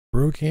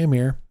Bro Cam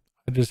here.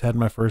 I just had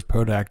my first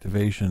POTA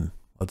activation.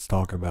 Let's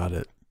talk about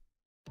it.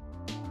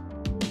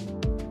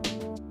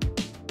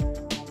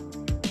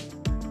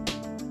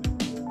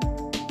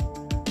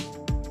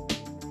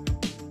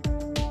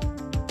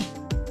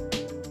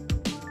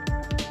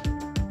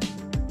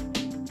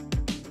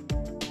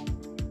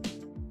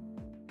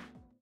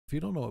 If you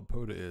don't know what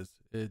POTA is,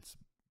 it's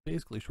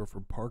basically short for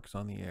Parks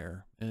on the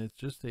Air, and it's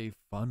just a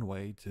fun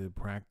way to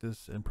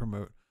practice and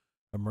promote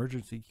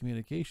emergency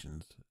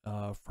communications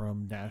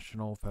from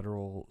national,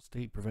 federal,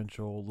 state,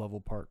 provincial level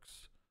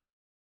parks.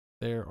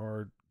 There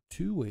are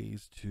two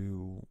ways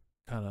to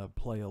kind of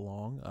play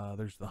along.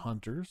 There's the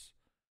hunters,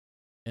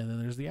 and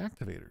then there's the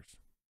activators.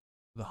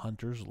 The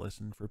hunters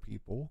listen for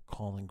people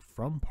calling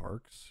from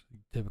parks,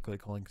 typically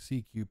calling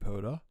CQ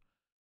POTA,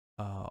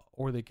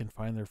 or they can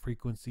find their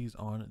frequencies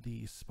on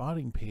the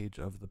spotting page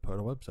of the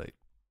POTA website.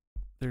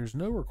 There's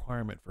no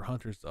requirement for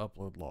hunters to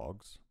upload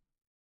logs.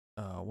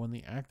 When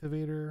the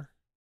activator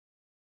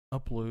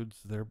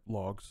uploads their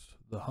logs,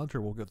 the hunter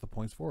will get the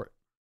points for it.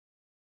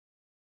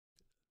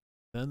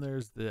 Then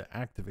there's the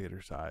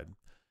activator side.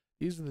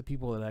 These are the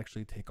people that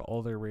actually take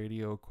all their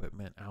radio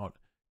equipment out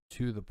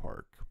to the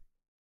park.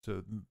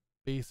 So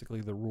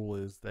basically the rule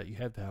is that you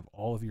have to have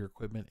all of your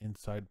equipment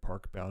inside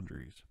park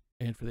boundaries.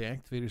 And for the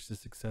activators to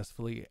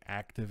successfully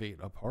activate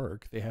a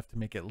park, they have to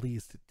make at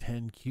least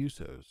 10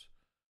 QSOs.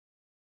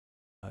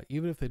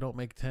 Even if they don't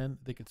make 10,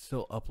 they can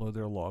still upload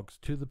their logs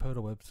to the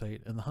POTA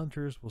website, and the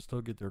hunters will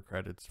still get their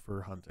credits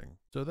for hunting.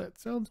 So that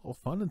sounds all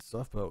fun and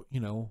stuff, but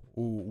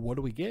what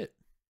do we get?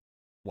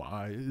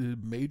 Why,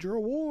 major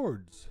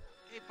awards.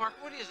 Hey, Parker,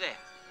 what is that?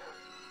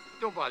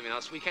 Don't bother me now,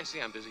 sweet. Can't see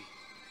I'm busy.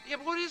 Yeah,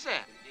 but what is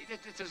that?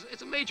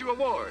 It's a major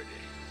award.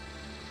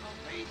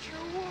 A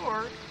major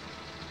award?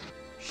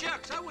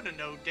 Shucks, I wouldn't have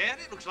known, Dad.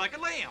 It looks like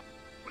a lamb.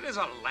 What is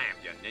a lamb,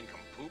 you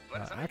nincompoop?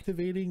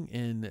 Activating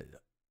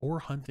or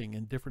hunting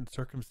in different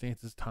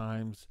circumstances,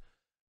 times,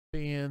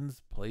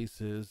 bands,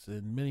 places,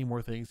 and many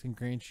more things can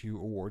grant you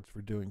awards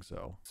for doing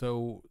so.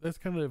 So that's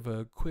kind of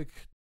a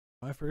quick.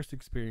 My first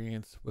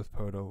experience with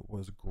POTA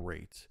was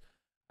great.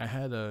 I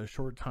had a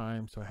short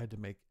time, so I had to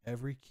make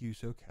every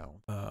QSO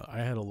count. I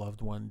had a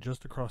loved one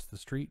just across the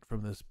street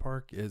from this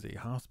park is a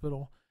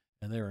hospital,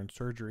 and they're in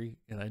surgery,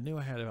 and I knew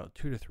I had about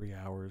 2 to 3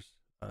 hours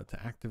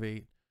to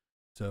activate.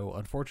 So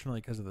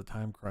unfortunately, because of the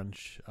time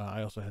crunch,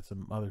 I also had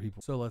some other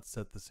people. So let's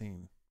set the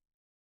scene.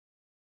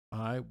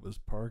 I was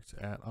parked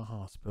at a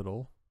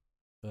hospital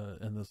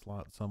in this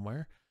lot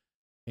somewhere,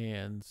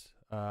 and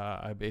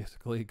I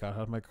basically got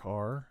out of my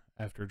car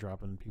after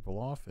dropping people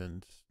off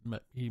and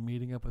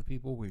meeting up with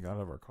people. We got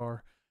out of our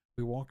car,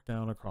 we walked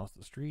down across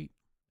the street,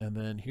 and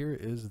then here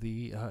is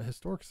the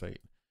historic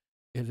site.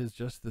 It is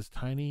just this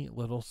tiny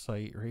little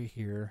site right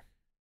here,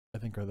 I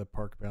think are the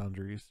park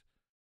boundaries,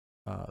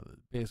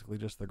 basically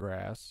just the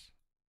grass.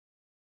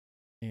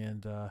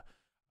 And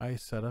I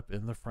set up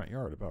in the front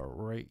yard about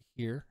right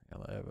here,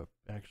 and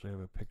I actually have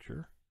a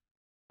picture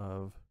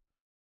of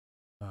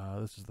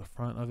this is the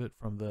front of it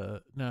from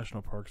the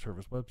National Park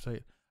Service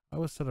website. I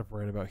was set up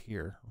right about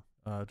here,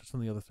 just on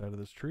the other side of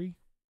this tree.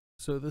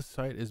 So this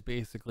site is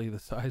basically the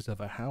size of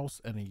a house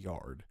and a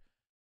yard.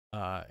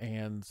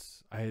 And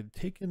I had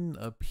taken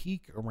a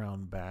peek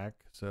around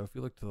back. So if you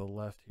look to the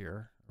left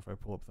here, or if I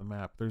pull up the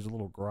map, there's a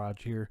little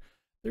garage here.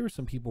 There were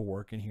some people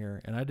working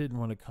here, and I didn't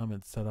want to come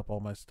and set up all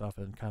my stuff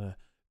and kind of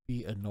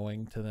be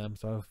annoying to them.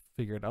 So I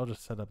figured I'll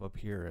just set up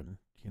here, and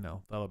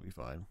that'll be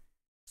fine.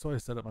 So I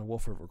set up my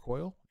Wolf River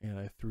coil, and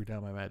I threw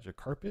down my magic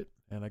carpet,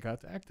 and I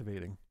got to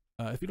activating.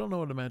 If you don't know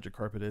what a magic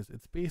carpet is,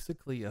 it's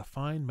basically a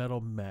fine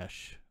metal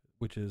mesh,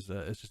 which is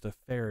it's just a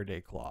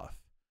Faraday cloth,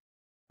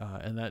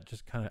 and that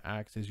just kind of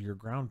acts as your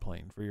ground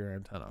plane for your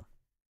antenna.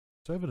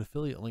 So I have an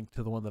affiliate link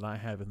to the one that I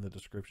have in the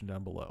description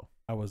down below.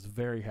 I was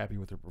very happy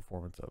with the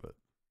performance of it.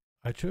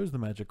 I chose the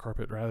magic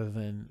carpet rather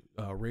than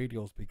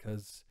radials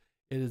because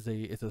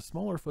it's a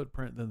smaller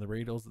footprint than the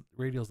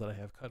radials that I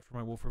have cut for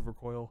my Wolf River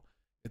coil.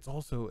 It's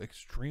also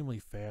extremely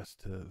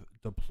fast to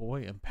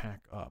deploy and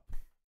pack up,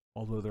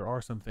 although there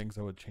are some things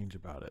I would change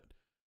about it.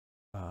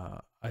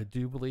 I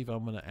do believe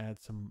I'm going to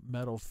add some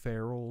metal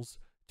ferrules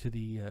to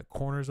the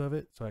corners of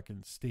it so I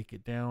can stake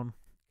it down,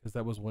 because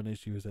that was one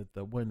issue, is that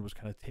the wind was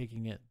kind of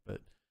taking it, but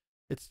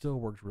it still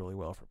worked really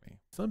well for me.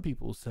 Some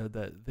people said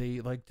that they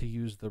like to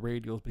use the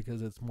radials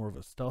because it's more of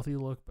a stealthy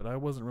look, but I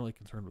wasn't really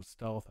concerned with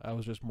stealth. I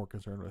was just more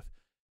concerned with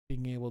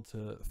being able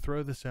to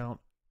throw this out,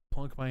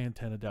 plunk my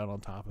antenna down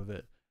on top of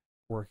it,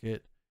 work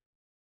it,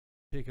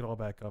 pick it all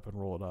back up and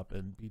roll it up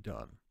and be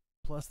done.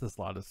 Plus this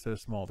lot is so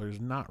small,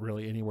 there's not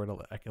really anywhere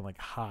I can like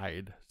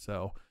hide.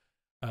 So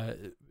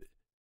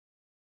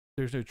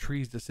there's no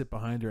trees to sit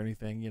behind or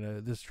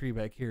anything. This tree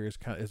back here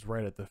is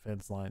right at the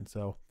fence line,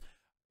 so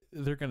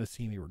they're going to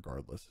see me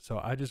regardless.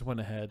 So I just went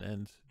ahead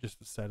and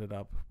just set it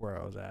up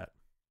where I was at.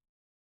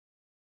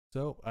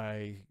 So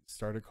I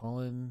started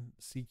calling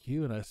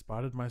CQ, and I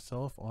spotted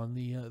myself on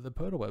the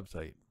POTA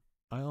website.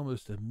 I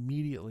almost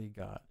immediately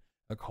got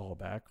a call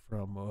back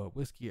from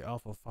Whiskey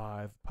Alpha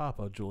 5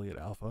 Papa Juliet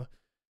Alpha,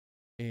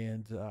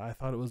 and I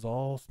thought it was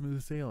all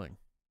smooth sailing.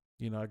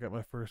 I got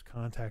my first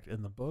contact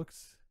in the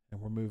books and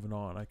we're moving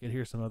on. I could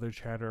hear some other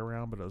chatter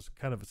around, but it was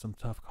kind of some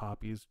tough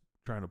copies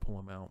trying to pull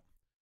them out.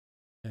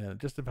 And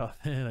just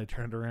about then I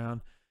turned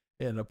around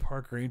and a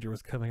park ranger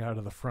was coming out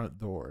of the front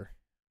door.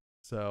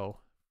 So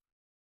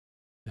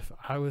if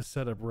I was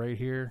set up right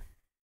here,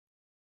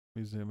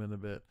 let me zoom in a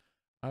bit.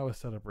 I was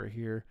set up right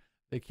here.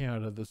 They came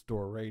out of this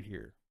door right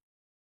here.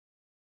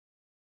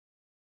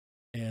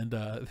 And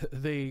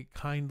they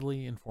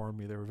kindly informed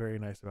me, they were very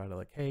nice about it.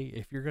 Like, hey,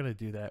 if you're going to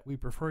do that, we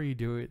prefer you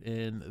do it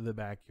in the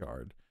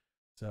backyard.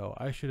 So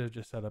I should have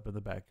just set up in the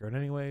backyard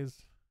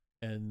anyways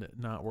and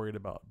not worried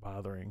about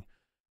bothering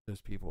those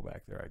people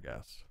back there, I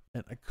guess.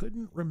 And I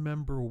couldn't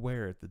remember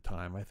where at the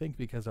time. I think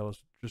because I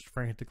was just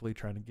frantically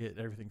trying to get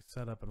everything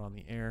set up and on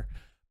the air.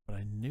 But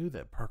I knew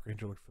that park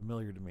ranger looked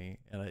familiar to me.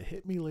 And it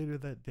hit me later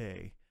that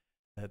day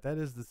that that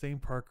is the same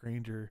park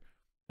ranger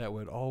that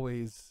would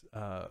always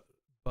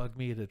bug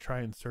me to try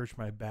and search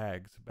my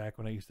bags back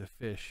when I used to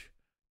fish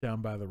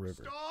down by the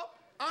river. Stop!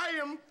 I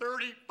am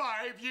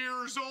 35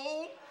 years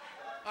old.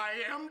 I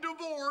am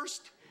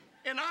divorced,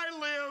 and I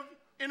live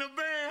in a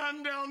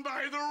van down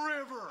by the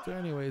river. So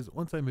anyways,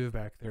 once I moved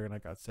back there and I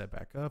got set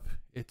back up,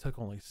 it took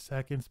only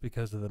seconds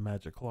because of the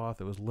magic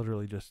cloth. It was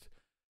literally just,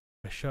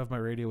 I shoved my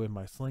radio in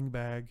my sling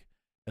bag,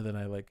 and then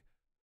I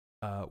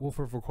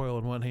Wolford recoil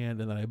in one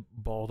hand, and then I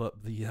balled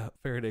up the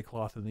Faraday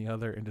cloth in the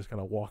other and just kind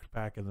of walked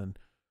back and then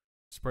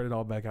spread it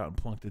all back out and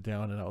plunked it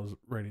down, and I was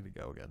ready to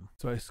go again.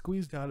 So I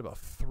squeezed out about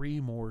 3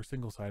 more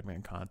single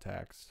sideman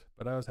contacts,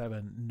 but I was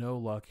having no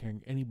luck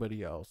hearing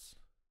anybody else.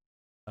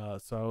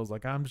 So I was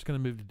like, I'm just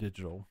going to move to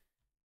digital,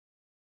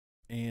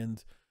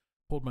 and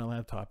pulled my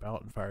laptop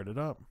out and fired it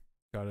up,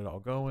 got it all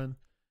going.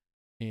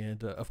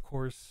 And of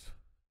course,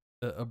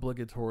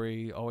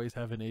 obligatory, always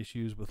having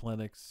issues with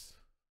Linux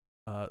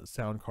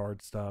sound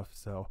card stuff.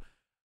 So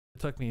it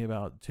took me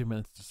about 2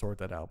 minutes to sort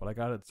that out, but I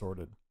got it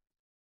sorted.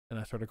 And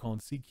I started calling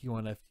CQ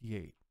on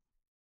FT8.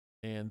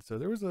 And so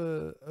there was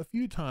a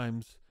few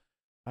times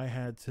I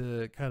had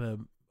to kind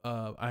of,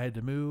 I had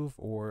to move,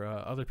 or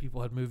other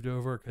people had moved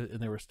over and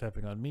they were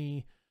stepping on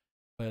me.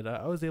 But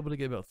I was able to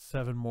get about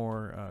 7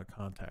 more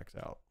contacts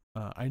out.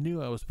 I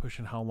knew I was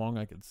pushing how long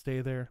I could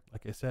stay there.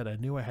 Like I said, I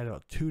knew I had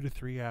about 2 to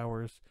 3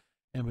 hours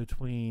in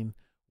between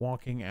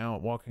walking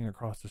out, walking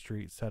across the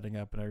street, setting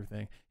up and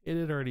everything. It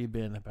had already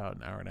been about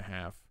an hour and a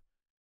half.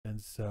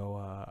 And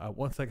so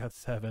once I got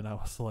 7, I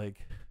was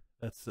like,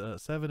 that's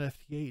 7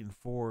 FT8 and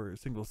 4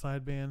 single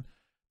sideband.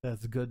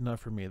 That's good enough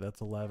for me. That's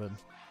 11.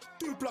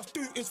 2 +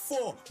 2 is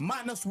 4.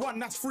 -1,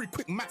 that's 3.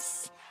 Quick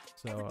maths.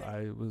 So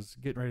I was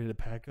getting ready to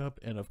pack up,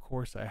 and of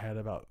course I had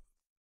about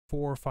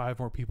 4 or 5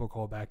 more people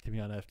call back to me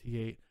on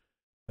FT8.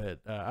 But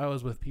I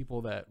was with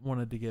people that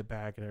wanted to get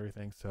back and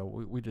everything, so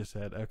we just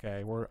said, okay,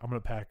 I'm gonna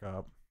pack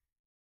up.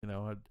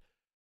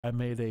 I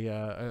made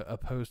a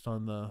post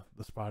on the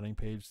spotting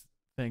page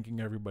thanking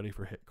everybody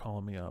for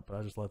calling me up. But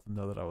I just let them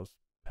know that I was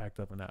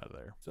packed up and out of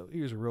there. So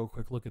here's a real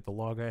quick look at the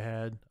log I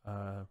had.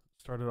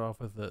 Started off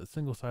with the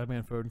single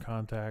sideband phone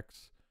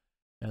contacts,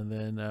 and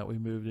then we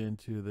moved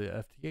into the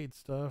FT8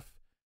 stuff,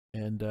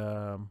 and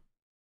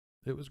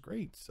it was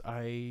great.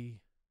 I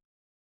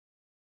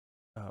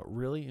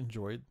really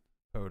enjoyed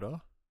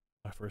POTA,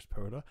 my first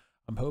POTA.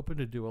 I'm hoping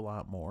to do a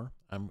lot more.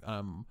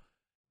 I'm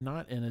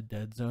not in a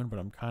dead zone, but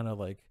I'm kind of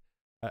like,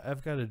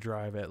 I've got to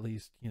drive at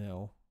least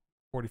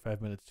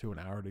 45 minutes to an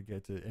hour to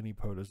get to any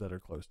POTAs that are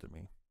close to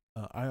me.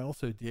 I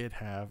also did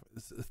have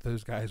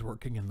those guys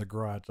working in the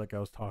garage, like I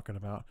was talking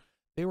about.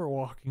 They were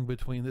walking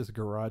between this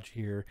garage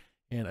here,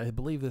 and I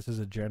believe this is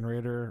a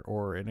generator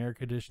or an air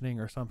conditioning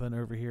or something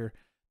over here.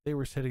 They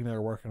were sitting there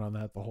working on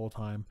that the whole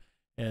time.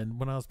 And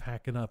when I was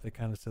packing up, they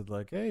kind of said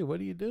like, "Hey, what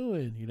are you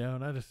doing?"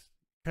 And I just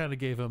kind of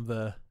gave them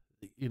the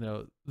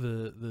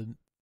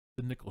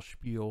nickel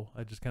spiel.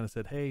 I just kind of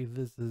said, "Hey,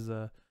 this is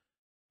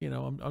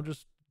I'm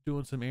just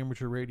doing some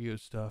amateur radio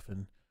stuff."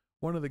 And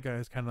one of the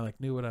guys kind of like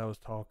knew what I was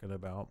talking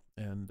about,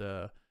 and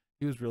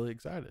he was really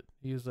excited.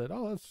 He was like,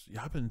 "Oh,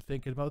 I've been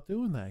thinking about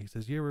doing that." He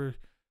says, "You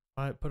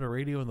ever put a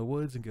radio in the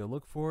woods and go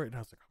look for it?" And I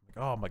was like,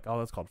 "Oh my God,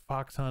 that's called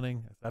fox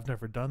hunting. I've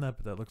never done that,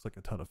 but that looks like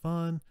a ton of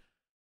fun."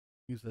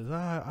 He says,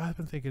 "I've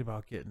been thinking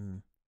about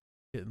getting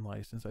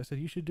licensed." I said,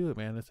 "You should do it,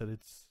 man." I said,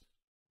 "It's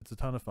a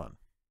ton of fun."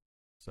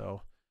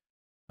 So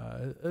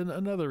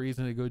another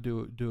reason to go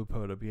do a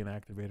POTA, be an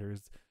activator,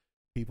 is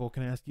people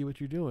can ask you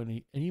what you're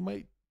doing, and you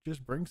might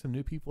just bring some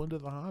new people into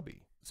the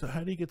hobby. So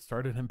how do you get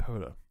started in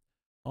POTA?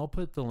 I'll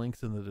put the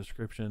links in the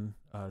description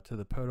to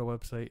the POTA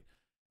website,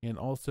 and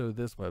also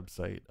this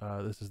website.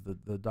 This is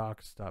the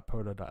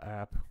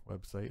docs.pota.app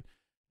website,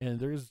 and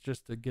there's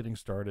just a getting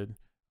started.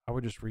 I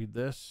would just read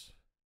this,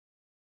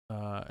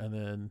 and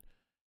then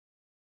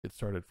get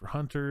started for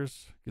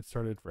hunters, get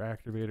started for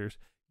activators.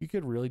 You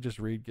could really just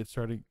read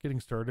getting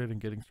started and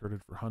getting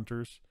started for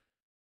hunters,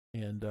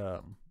 and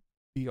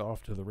be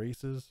off to the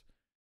races.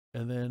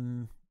 And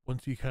then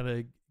once you kind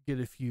of get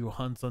a few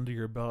hunts under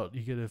your belt,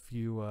 you get a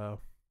few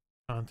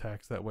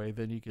contacts that way,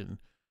 then you can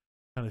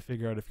kind of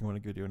figure out if you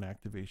want to go do an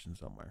activation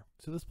somewhere.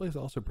 So this place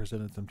also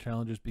presented some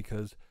challenges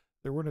because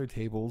there were no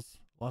tables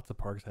lots of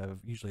parks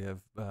usually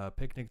have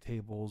picnic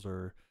tables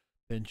or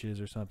benches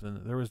or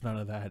something. There was none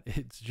of that.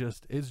 It's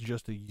just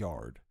a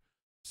yard.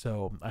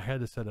 So I had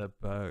to set up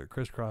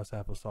crisscross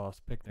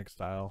applesauce picnic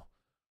style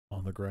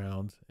on the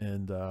ground,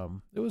 and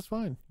it was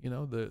fine. You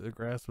know, the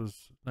grass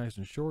was nice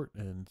and short,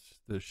 and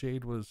the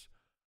shade was,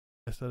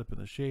 I set up in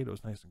the shade. It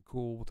was nice and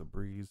cool with a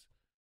breeze.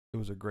 It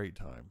was a great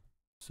time.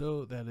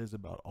 So that is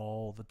about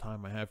all the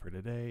time I have for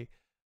today.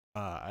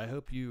 I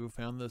hope you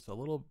found this a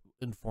little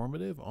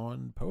informative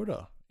on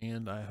POTA,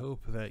 and I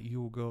hope that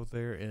you will go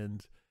there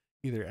and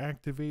either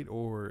activate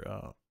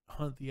or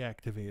hunt the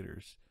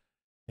activators.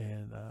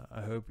 And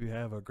I hope you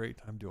have a great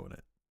time doing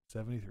it.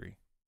 73.